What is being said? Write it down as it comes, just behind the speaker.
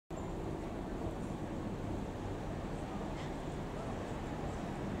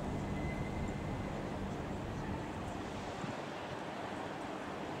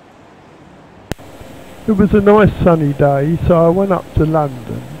It was a nice sunny day, so I went up to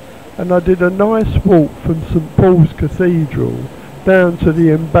London and I did a nice walk from St Paul's Cathedral down to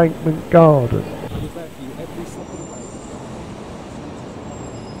the Embankment Gardens.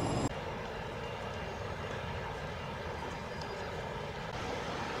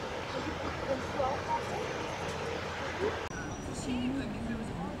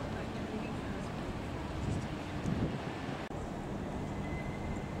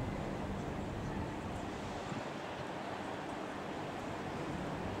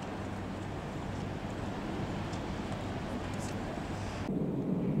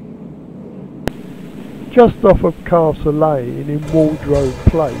 Just off of Castle Lane in Wardrobe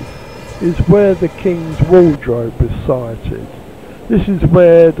Place is where the King's wardrobe was sited. This is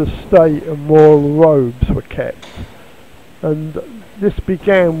where the state and royal robes were kept, and this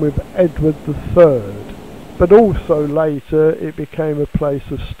began with Edward III, but also later it became a place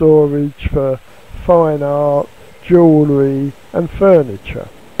of storage for fine art, jewellery and furniture.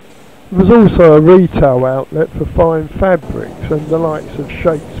 There was also a retail outlet for fine fabrics, and the likes of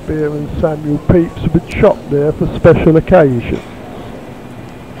Shakespeare and Samuel Pepys would shop there for special occasions.